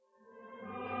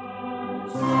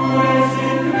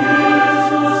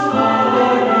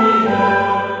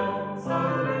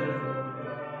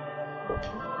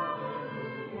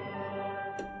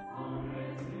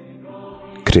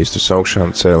Kristus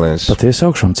augšām cēlies. Patiesi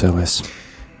augšām cēlies.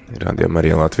 Radio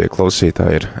Marija Latvija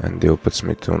klausītāji ir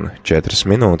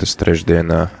 12:04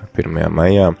 trešdienā, 1.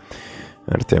 maijā.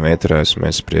 Ar tiem ēterēs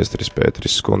mēs priesteris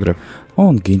Pēteris Skundra.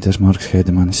 Un Ginters Marks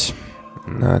Heidemanis.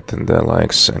 Tad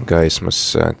laiks gaismas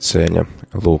ceļa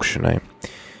lūkšanai.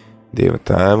 Dieva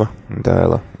Tēva,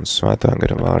 Dēla un Svētā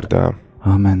gara vārdā.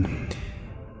 Amen.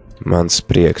 Mans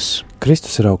prieks.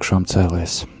 Kristus ir augšām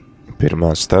cēlies.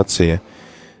 Pirmā stacija –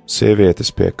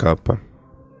 sievietes pie kapa.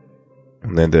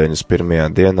 Nedēļas pirmajā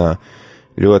dienā,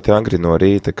 ļoti agri no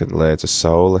rīta, kad lēca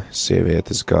saule,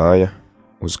 sievietes gāja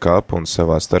uz kapu un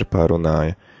savā starpā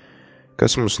runāja,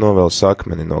 kas mums novēls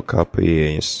akmeni no kapa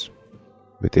ieejas.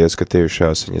 Bet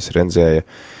ieskatījušās viņas redzēja,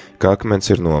 ka akmens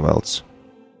ir novelts.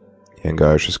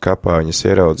 Iegājušas kapā viņas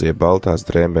ieraudzīja baltās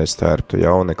drēbēs tērptu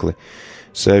jaunekli,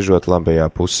 sēžot labajā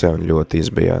pusē un ļoti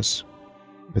izbijās.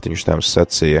 Bet viņš tām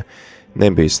sacīja,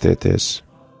 nebīstieties,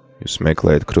 jūs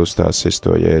meklējat krustā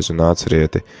sisto Jēzu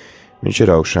Nācerieti, viņš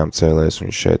ir augšām cēlies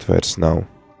un šeit vairs nav.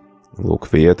 Lūk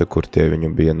vieta, kur tie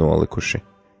viņu bija nolikuši.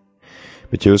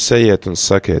 Bet jūs ejiet un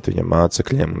sakiet viņa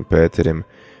mācekļiem un Pēterim,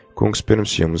 kungs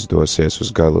pirms jums dosies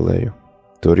uz Galileju.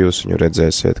 Tur jūs viņu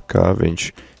redzēsiet, kā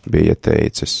viņš bija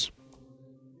teicis.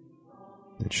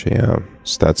 Šajā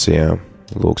stācijā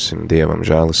lūksim Dievam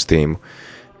žēlistību,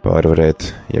 pārvarēt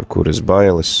jebkuras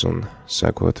bailes un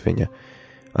sekot viņa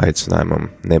aicinājumam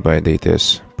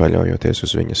nebaidīties, paļaujoties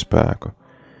uz viņa spēku.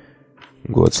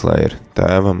 Gods lai ir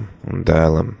Tēvam un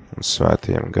Dēlam un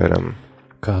Svētajam garam.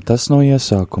 Kā tas no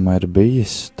iesākuma ir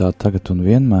bijis, tā tagad un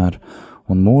vienmēr,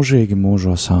 un mūžīgi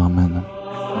mūžos. Āmen.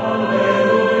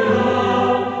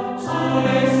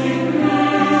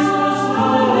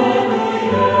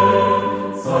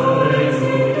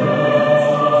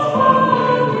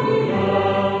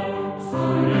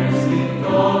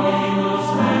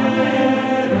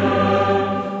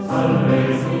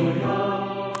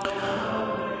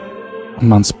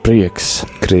 Mans prieks.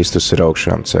 Kristus ir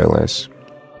augšām cēlies.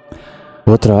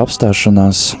 Otrā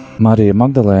apstāšanās Marija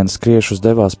Magdalēna skriešus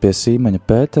devās pie Sīmeņa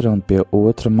Pētera un pie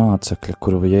otra mācekļa,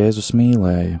 kuru Jēzus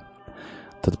mīlēja.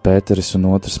 Tad Pēteris un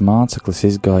otrs māceklis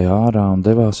izgāja ārā un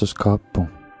devās uz kapu.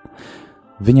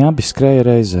 Viņi abi skrēja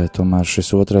reizē, tomēr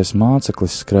šis otrais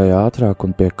māceklis skrēja ātrāk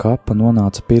un pie kapa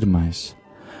nonāca pirmais.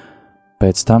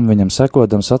 Pēc tam viņam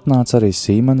sekodams atnāca arī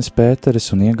Sīmenis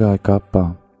Pēteris un iegāja kapā.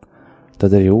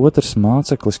 Tad arī otrs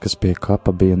māceklis, kas pie kapa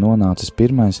bija nonācis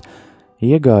pirmais,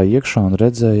 iegāja iekšā un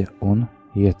redzēja un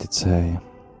ieticēja.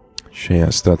 Šajā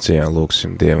stacijā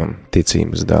lūksim Dievam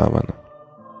ticības dāvanu.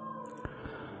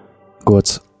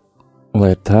 Gods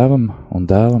lai ir Tēvam un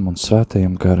Dēlam un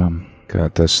Svētajam garam. Kā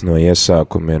tas no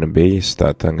iesākuma ir bijis,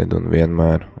 tā tagad un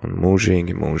vienmēr un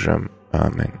mūžīgi mūžam.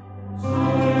 Āmen.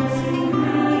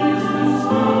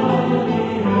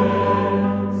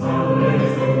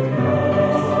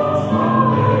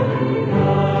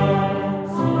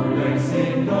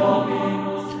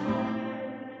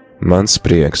 Mans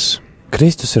prieks.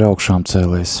 Kristus ir augšām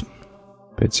cēlies.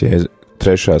 Pēc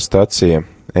trešā stacija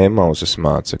Emausas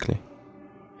mācekļi.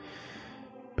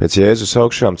 Pēc Jēzus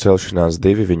augšām celšanās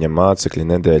divi viņa mācekļi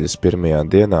nedēļas pirmajā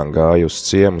dienā gāja uz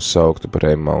ciemu sauktu par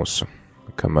Emausu.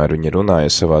 Kamēr viņi runāja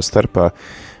savā starpā,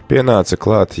 pienāca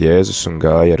klāt Jēzus un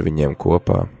gāja ar viņiem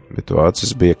kopā, bet to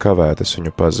acis bija kavētas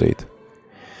viņu pazīt.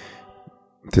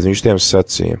 Tad viņš tiem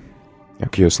sacīja,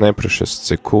 ak jūs neprašas,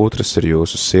 cik kūtras ir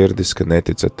jūsu sirdis, ka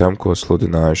neticat tam, ko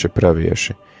sludinājuši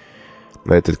pravieši,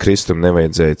 vai tad Kristum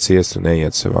nevajadzēja ciest un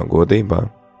neiet savā godībā?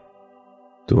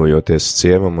 Tuvojoties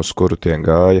ciemam, uz kuru tie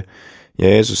gāja,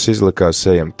 Jēzus izlikās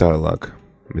ejam tālāk,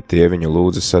 bet tie viņu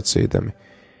lūdza sacīdami,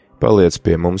 paliec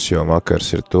pie mums, jo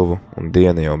vakars ir tuvu un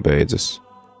diena jau beidzas.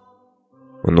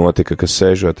 Un notika, ka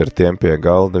sēžot ar tiem pie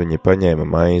galda, viņi paņēma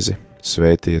maizi,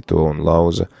 svētīja to un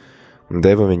lauza, un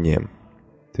deva viņiem.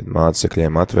 Tad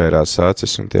mācekļiem atvērās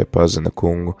acis un tie pazina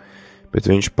kungu, bet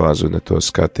viņš pazuda to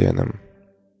skatienam.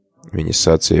 Viņi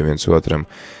sacīja viens otram,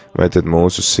 vai tad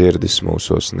mūsu sirdis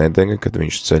mūsos nedega, kad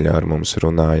viņš ceļā ar mums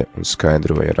runāja un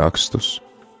skaidroja rakstus.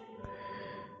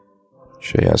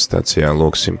 Šajā stacijā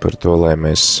lūksim par to, lai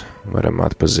mēs varam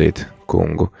atpazīt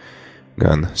kungu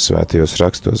gan svētajos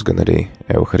rakstos, gan arī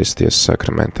Euharistijas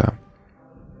sakramentā.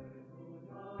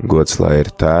 Gods lai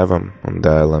ir Tēvam un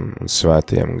Dēlam un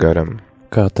Svētajam garam.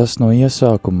 Kā tas no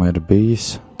iesākuma ir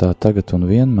bijis, tā tagad un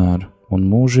vienmēr, un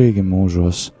mūžīgi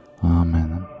mūžos.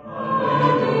 Āmen.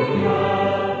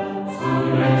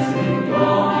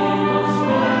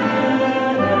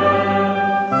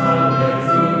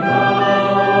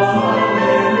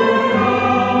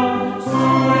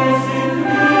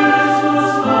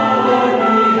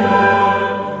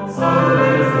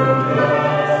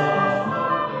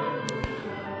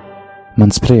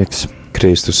 Mans prieks.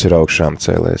 Kristus ir augšām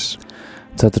cēlies.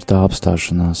 4.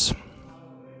 apstāšanās.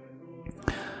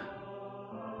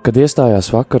 Kad iestājās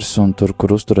vakars un tur,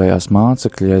 kur uzturējās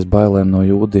mācekļi, aiz bailēm no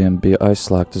jūdiem bija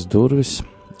aizslēgtas durvis,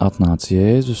 atnāca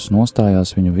Jēzus,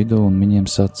 nostājās viņu vidū un viņiem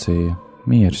sacīja: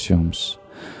 Miers jums!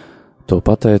 To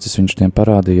pateicis, viņš tiem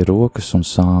parādīja rokas un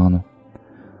sānu.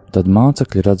 Tad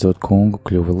mācekļi, redzot kungu,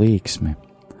 kļuva līksmi,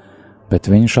 bet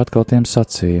viņš atkal tiem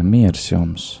sacīja: Miers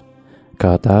jums!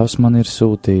 Kā tēvs man ir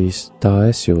sūtījis, tā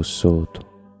es jūs sūtu.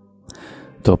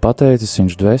 To pateicis,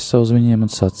 viņš dvēsa uz viņiem un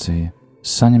sacīja: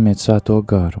 Saņemiet svēto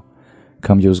garu,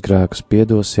 kam jūs grēkus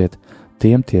piedosiet,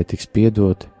 tiem tie tiks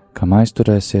piedoti, kam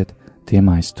aizturēsiet, tiem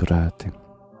aizturēti.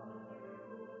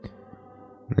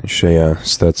 Šajā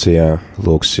stacijā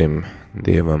lūgsim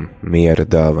Dievam miera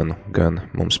dāvanu gan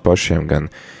mums pašiem,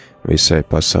 gan visai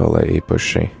pasaulē,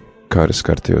 īpaši kara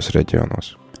skartajos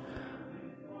reģionos.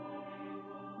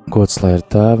 Gods lai ir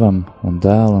Tēvam un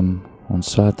Dēlam un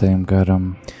Svētajam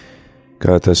garam.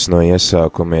 Kā tas no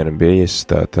iesākuma ir bijis,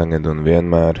 tā tagad un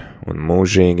vienmēr, un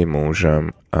mūžīgi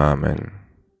mūžām. Āmen.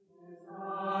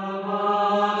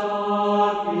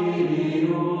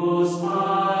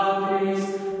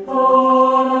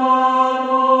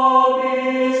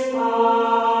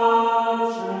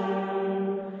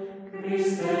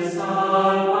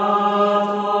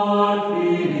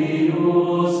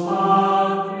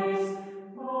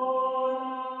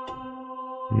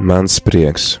 Mans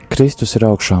prieks. Kristus ir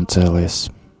augšām cēlies.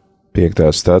 5.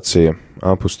 stacija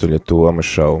apustuļa Toma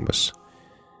šaubas.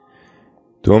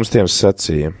 Toms tiem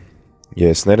sacīja: Ja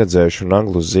es neredzēšu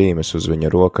naglu zīmes uz viņa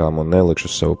rokām un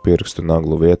nelikšu savu pirkstu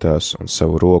naglu vietās un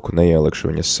savu roku neielikšu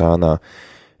viņa sānā,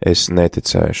 es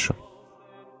neticēšu.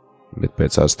 Bet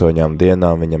pēc 8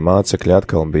 dienām viņa mācekļi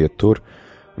atkal bija tur,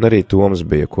 un arī Toms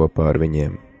bija kopā ar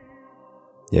viņiem.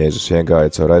 Jēzus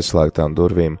iegāja caur aizslēgtām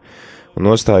durvīm un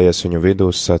nostājies viņu vidū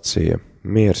sacīja: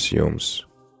 Miers jums!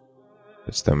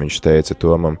 Pēc tam viņš teica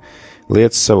Tomam: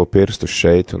 Liec savu pirkstu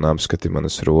šeit un apskati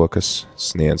manas rokas,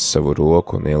 sniedz savu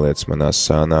roku un ieliec manā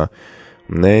sānā,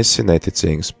 un neesi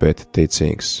neticīgs, bet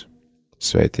ticīgs.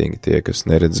 Sveitīgi tie, kas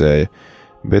neredzēja,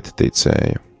 bet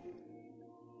ticēja.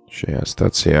 Šajā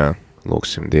stacijā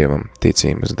lūgsim Dievam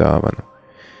ticības dāvanu.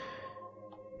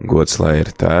 Gods lai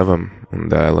ir Tēvam un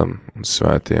Dēlam un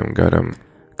Svētajam garam.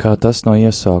 Kā tas no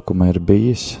iesākuma ir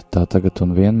bijis, tā tagad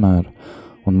un vienmēr,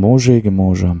 un mūžīgi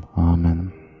mūžam. Āmen.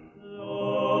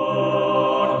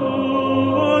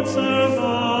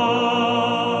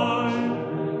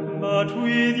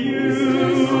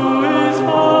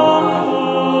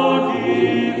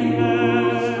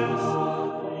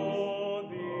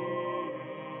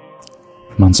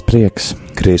 Mans prieks.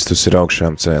 Kristus ir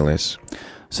augšām cēlies.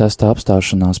 6.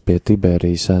 apstāšanās pie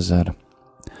Tiberijas ezera.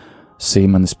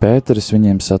 Sīmanis Pēteris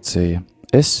viņiem sacīja: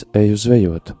 Es eju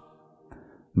zvejot,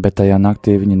 bet tajā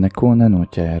naktī viņi neko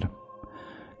nenoķēra.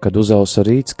 Kad uzausa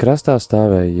rīts, krastā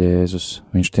stāvēja Jēzus,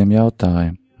 viņš tiem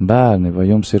jautāja: Bērni,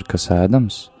 vai jums ir kas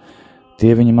ēdams?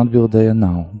 Tie viņam atbildēja: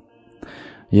 Nav.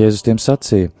 Jēzus tiem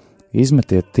sacīja: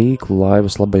 Izmetiet tīklu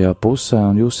laivas labajā pusē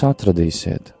un jūs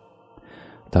atradīsiet.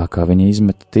 Tā kā viņi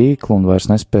izmeta tīklu un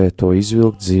vairs nespēja to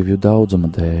izvilkt zivju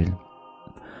daudzuma dēļ.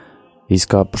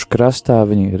 Izkāpuši krastā,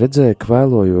 viņi redzēja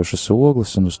kvēlojošas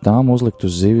ogles un uz tām uzliktu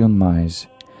zivju un maizi.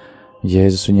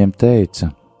 Jēzus viņiem teica: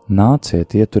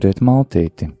 Nāciet, ieturiet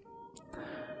maltīti.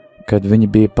 Kad viņi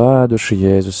bija pēduši,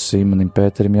 Jēzus Sīmanim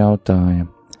Pēterim jautāja: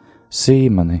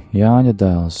 Sīmani, Jāņa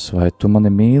dēls, vai tu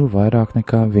mani mīli vairāk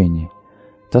nekā viņi?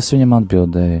 Tas viņam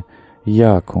atbildēja: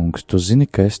 Jā, kungs, tu zini,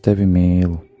 ka es tevi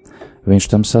mīlu. Viņš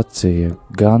tam sacīja: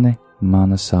 Gani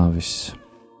manas avis.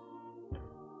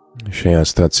 Šajā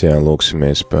stacijā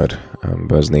lūksimies par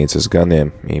baznīcas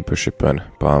ganiem, īpaši par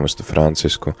pāvestu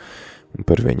Francisku un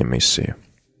par viņa misiju.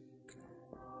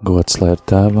 Gods lai ir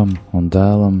Tēvam un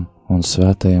Dēlam un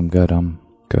Svētajam garam.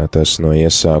 Kā tas no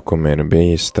iesākuma ir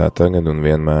bijis, tā tagad un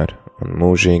vienmēr, un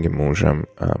mūžīgi mūžam.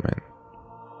 Āmen.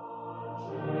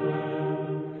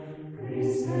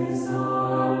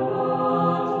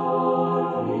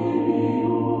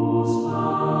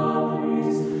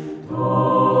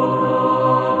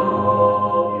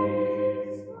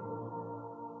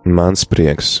 Mans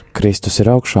prieks. Kristus ir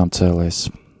augšām cēlies.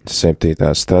 7.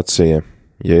 stacija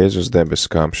Jēzus debes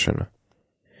kāpšana.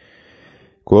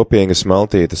 Kopīgas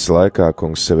maltītes laikā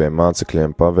kungs saviem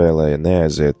mācekļiem pavēlēja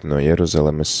neaiziet no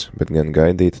Jeruzalemes, bet gan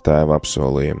gaidīt Tēva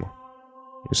apsolījumu.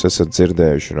 Jūs esat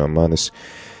dzirdējuši no manis,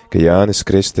 ka Jānis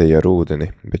kristīja ar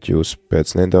ūdeni, bet jūs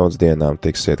pēc nedaudz dienām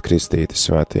tiksiet kristīti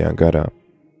svētajā garā.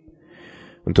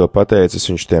 Un to pateicis,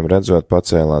 viņš tiem redzot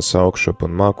pacēlās augšup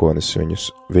un mākonis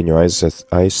viņu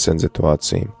aizsedza to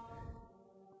acīm.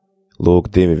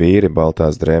 Lūk, 2 vīri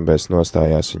baltās drēbēs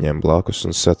nostājās viņiem blakus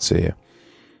un sacīja: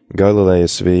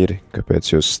 Galilejas vīri,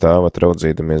 kāpēc jūs stāvat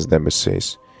raudzīdamies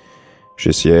debesīs?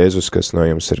 Šis Jēzus, kas no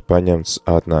jums ir paņemts,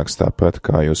 atnāks tāpat,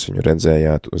 kā jūs viņu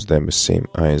redzējāt uz debesīm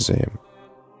aizejam.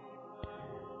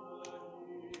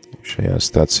 Šajā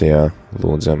stacijā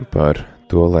lūdzam par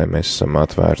to, lai mēs esam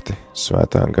atvērti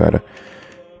Svētā gara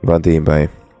vadībai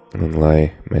un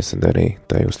lai mēs tad arī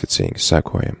tai uzticīgi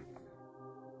sekojam.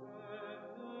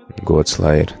 Gods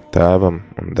lai ir Tēvam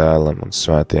un Dēlam un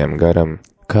Svētajam garam,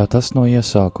 kā tas no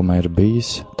iesākuma ir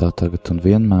bijis, tā tagad un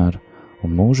vienmēr,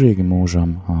 un mūžīgi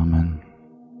mūžam. Āmen.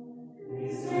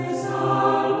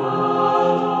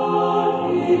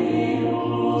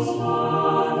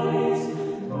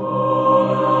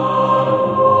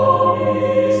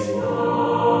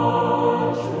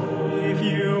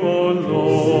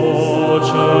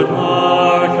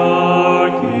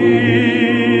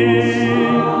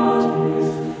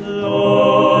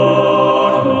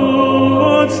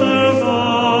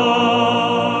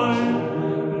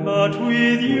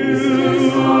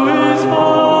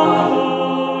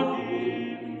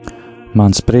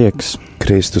 Mans prieks.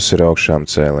 Kristus ir augšām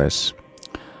cēlies.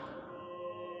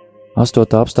 8.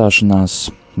 apstāšanās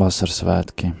vasaras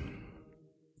svētki.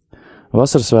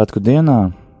 Vasaras svētku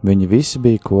dienā viņi visi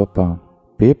bija kopā,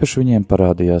 piepeši viņiem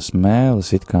parādījās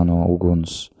mēlis it kā no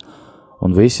uguns,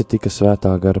 un visi tika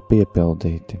Svētā gara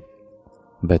piepildīti.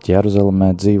 Bet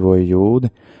Jeruzalemē dzīvoja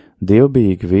jūdi,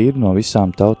 dievbijīgi vīri no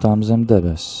visām tautām zem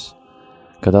debesis.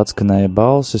 Kad atskanēja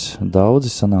balsis,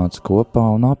 daudzi sanāca kopā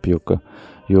un apjuka,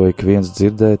 jo ik viens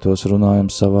dzirdēja tos runājam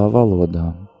savā valodā.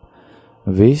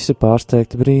 Visi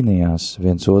pārsteigti brīnījās,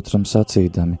 viens otram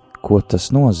sacīdami, ko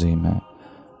tas nozīmē,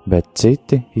 bet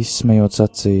citi, izsmejot,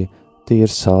 sacīja, tie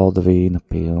ir salda vīna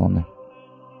pilni.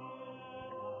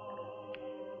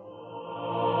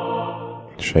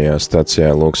 Šajā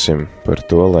stacijā lūgsim par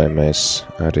to, lai mēs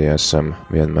arī esam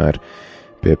vienmēr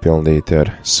piepildīti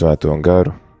ar Svēto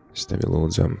garu. Es tevi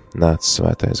lūdzam, nāc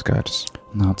Svētais gars.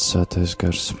 Nāc Svētais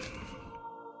gars.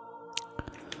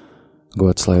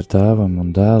 Gods lai ir Tēvam un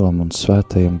Dēlam un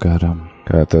Svētajam garam.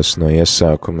 Kā tas no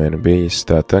iesākuma ir bijis,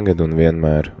 tā tagad un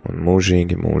vienmēr un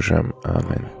mūžīgi mūžam.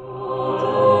 Āmen.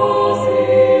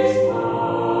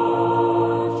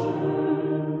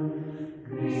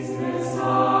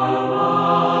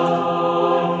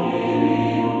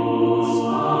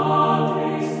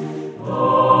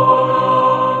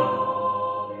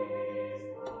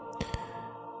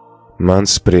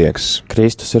 Mans prieks.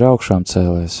 Kristus ir augšām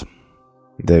cēlies.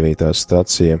 9.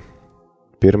 stacija.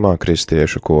 Pirmā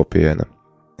kristiešu kopiena.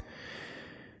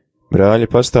 Brāļi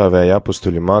pastāvēja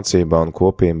apustuļu mācībā un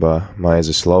kopībā,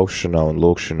 maizes laušanā un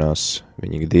lūgšanās.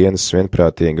 Viņi ikdienas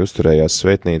vienprātīgi uzturējās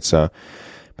svētnīcā,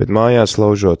 bet mājās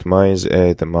laužot maizi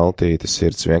ēda maltīti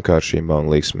sirds vienkāršībā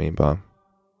un līksmībā.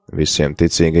 Visiem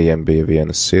ticīgajiem bija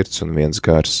viena sirds un viens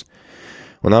gars,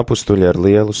 un apustuļi ar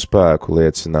lielu spēku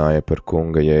liecināja par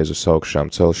Kunga Jēzus augšām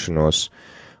celšanos,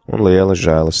 un liela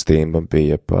žēlastība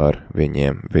bija pār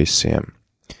viņiem visiem.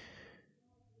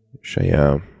 Šajā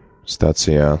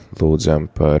stacijā lūdzam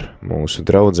par mūsu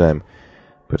draudzēm,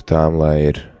 par tām,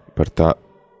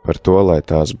 par to, lai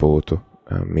tās būtu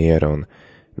miera un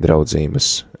draudzības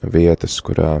vietas,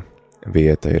 kurā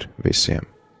vieta ir visiem.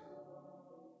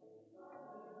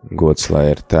 Gods lai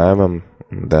ir Tēvam,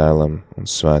 Dēlam un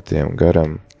Svētajam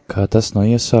garam, kā tas no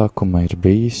iesākuma ir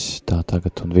bijis, tā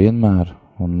tagad un vienmēr,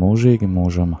 un mūžīgi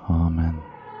mūžam. Āmen.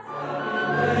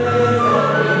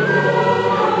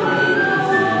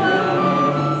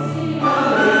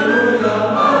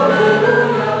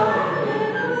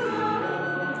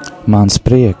 Mans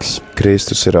prieks.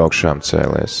 Kristus ir augšām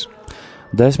cēlies.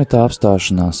 10.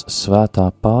 apstāšanās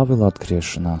Svētā Pāvila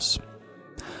atgriešanās.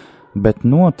 Bet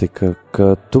notika,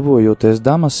 ka, tuvojoties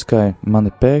Damaskai,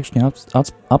 mani pēkšņi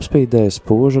apspīdēja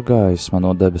spoža gaisma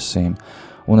no debesīm,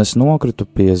 un es nokritu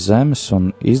pie zemes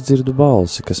un izdzirdu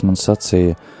balsi, kas man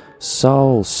sacīja: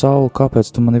 Saul, Saul,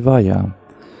 kāpēc tu mani vajā?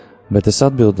 Bet es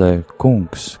atbildēju: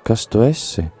 Kungs, kas tu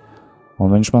esi?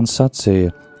 Un viņš man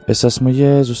sacīja: Es esmu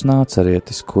Jēzus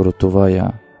Nācarietis, kuru tu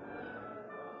vajā.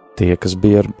 Tie, kas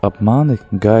bija ap mani,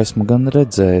 gaismu gan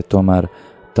redzēja, tomēr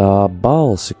tā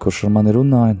balsi, kurš ar mani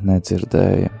runāja,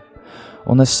 nedzirdēja.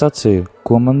 Un es sacīju: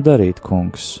 Ko man darīt,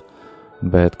 kungs?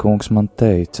 Bet kungs man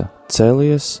teica: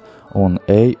 Celies un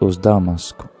ej uz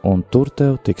Damasku, un tur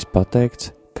tev tiks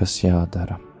pateikts, kas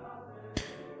jādara.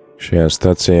 Šajā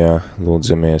stacijā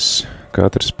lūdzamies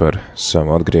katrs par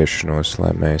savu atgriešanos,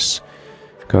 lai mēs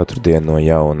katru dienu no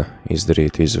jauna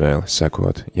izdarītu izvēli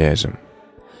sekot Jēzum.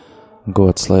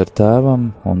 Gods lai ir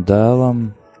Tēvam un Dēlam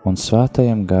un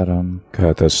svētajam garam,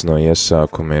 kā tas no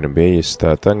iesākuma ir bijis,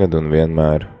 tā tagad un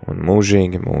vienmēr, un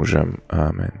mūžīgi mūžam.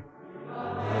 Āmen.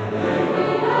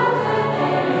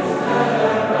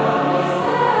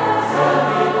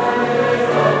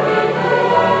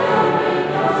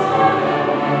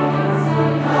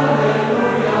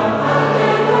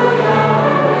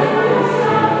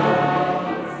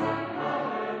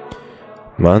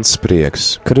 Mans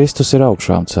prieks. Kristus ir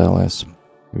augšām cēlies.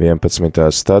 11.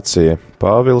 stacija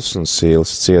Pāvils un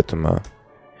Sīls cietumā.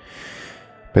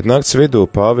 Bet nakts vidū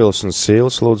Pāvils un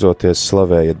Sīls lūdzoties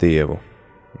slavēja Dievu.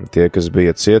 Tie, kas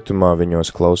bija cietumā,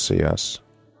 viņos klausījās.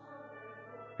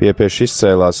 Piepieši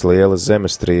izcēlās liela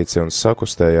zemestrīce un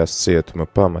sakustējās cietuma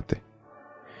pamati.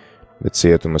 Bet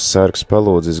cietuma sargs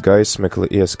palūdzis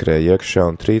gaismekli ieskrēja iekšā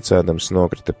un trīcēdams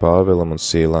nokrita Pāvilam un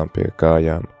Sīlām pie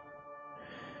kājām.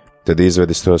 Tad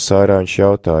izvedis tos ārā, viņš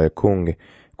jautāja: kungi,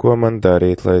 ko man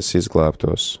darīt, lai es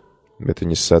izglābtos? Bet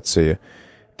viņi sacīja: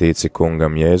 tici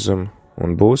kungam Jēzum,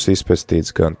 un būs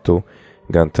izpestīts gan tu,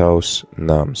 gan tavs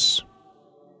nams.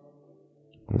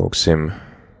 Lūksim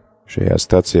šajā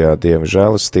stacijā Dieva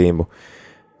žēlastību,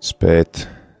 spēt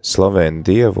slavēt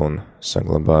Dievu un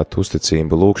saglabāt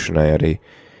uzticību lūkšanai arī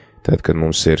tad, kad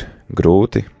mums ir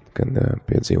grūti, kad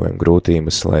piedzīvojam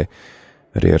grūtības, lai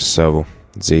arī ar savu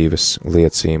dzīves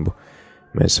liecību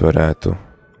mēs varētu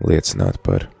liecināt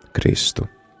par Kristu.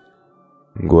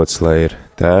 Gods lai ir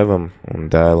Tēvam un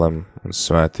Dēlam un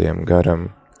Svētajam garam,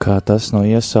 kā tas no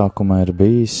iesākuma ir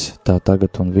bijis, tā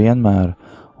tagad un vienmēr,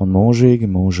 un mūžīgi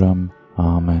mūžam.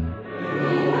 Āmen.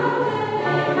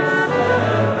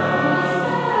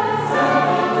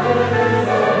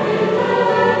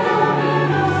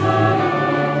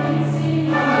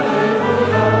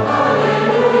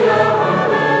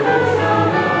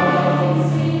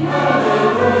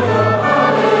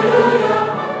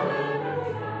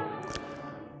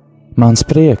 Mans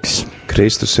prieks.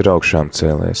 Kristus ir augšām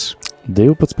cēlies.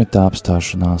 12.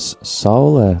 apstāšanās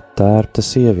saulē tērpta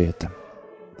sieviete.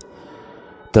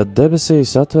 Tad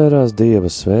debesīs atvērās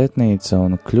Dieva svētnīca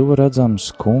un kļuva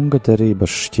redzams kunga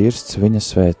derības šķirsts viņa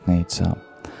svētnīcā.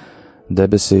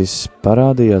 Debesīs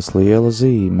parādījās liela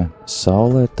zīme,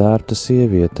 saulē tērpta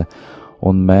sieviete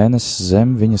un mēnesis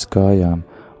zem viņas kājām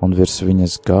un virs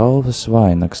viņas galvas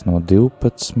vainags no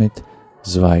 12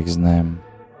 zvaigznēm.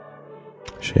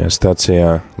 Šajā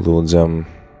stacijā lūdzam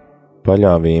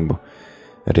paļāvību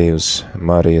arī uz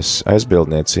Marijas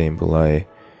aizbildniecību, lai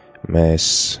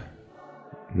mēs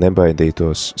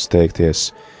nebaidītos steigties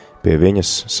pie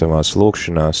viņas savās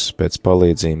lūkšanās pēc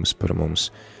palīdzības par mums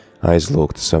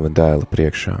aizlūgt sava dēla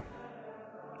priekšā.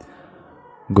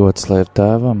 Gods lai ir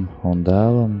Tēvam un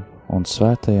Dēlam un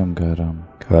Svētajam garam,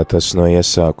 kā tas no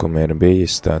iesākuma ir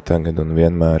bijis, tā tagad un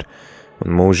vienmēr,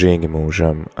 un mūžīgi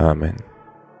mūžam. Āmen.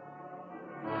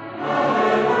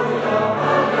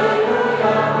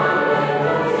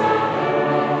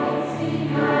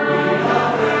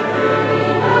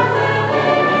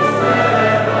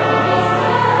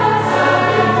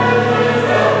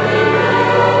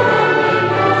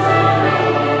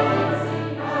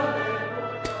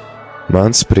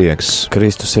 Mans prieks.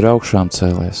 Kristus ir augšām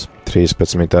cēlies.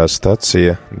 13.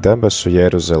 stacija Debesu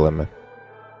Jeruzaleme.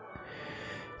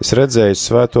 Es redzēju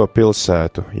svēto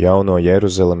pilsētu, jauno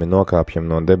Jeruzalemi nokāpjam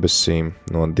no debesīm,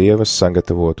 no Dieva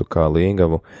sagatavotu kā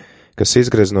līgavu, kas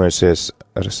izgreznojusies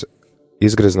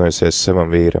savam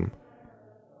vīram.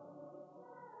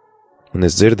 Un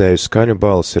es dzirdēju skaļu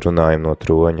balsi runājumu no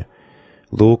troņa: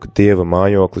 lūk, Dieva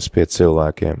mājoklis pie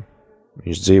cilvēkiem.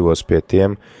 Viņš dzīvos pie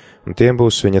tiem, un tiem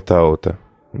būs viņa tauta,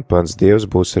 un pats Dievs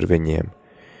būs ar viņiem.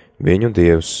 Viņu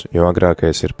Dievs, jo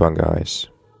agrākais ir pagājis.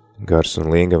 Gars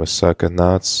un līgavas saka: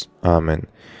 nāc, āmen.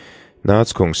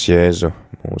 Nāc, kungs Jēzu,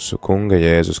 mūsu kunga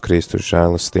Jēzus Kristus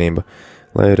žēlastība,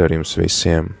 lai ir ar jums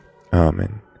visiem.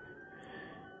 Āmen.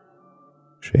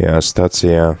 Šajā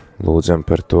stacijā lūdzam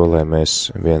par to, lai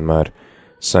mēs vienmēr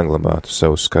saglabātu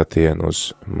savu skatienu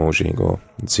uz mūžīgo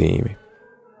dzīvi.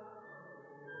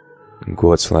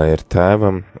 Gods lai ir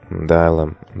Tēvam un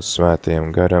Dēlam un Svētajam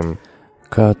garam,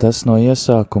 kā tas no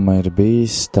iesākuma ir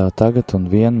bijis, tā tagad un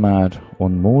vienmēr,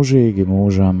 un mūžīgi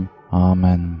mūžam.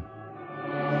 Āmen.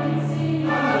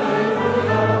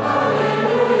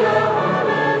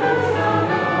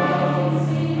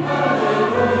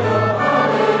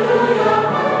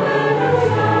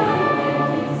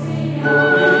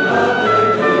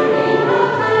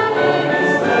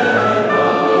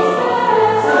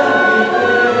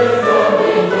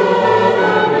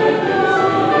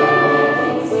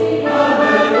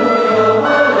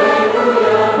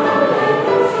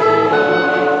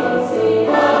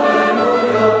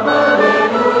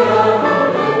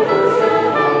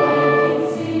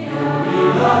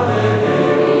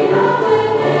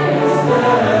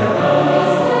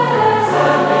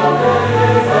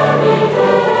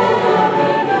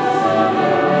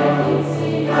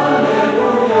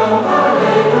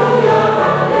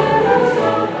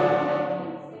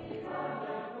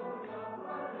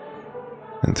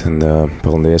 Un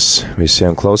paldies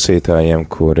visiem klausītājiem,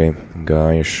 kuri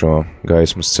gāja šo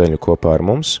gaismas ceļu kopā ar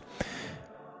mums.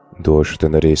 Došu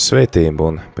tad arī svētību,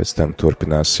 un pēc tam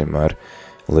turpināsim ar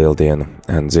lieldienu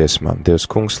dziesmām. Dievs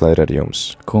kungs, lai ir ar jums.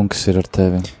 Kungs ir ar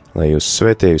tevi. Lai jūs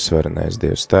svētījus varenais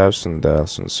Dievs Tēvs un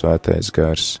Dēls un Svētais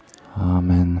Gars.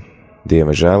 Āmen.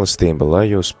 Dieva žēlastība, lai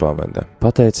jūs pavada.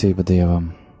 Pateicība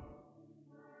Dievam.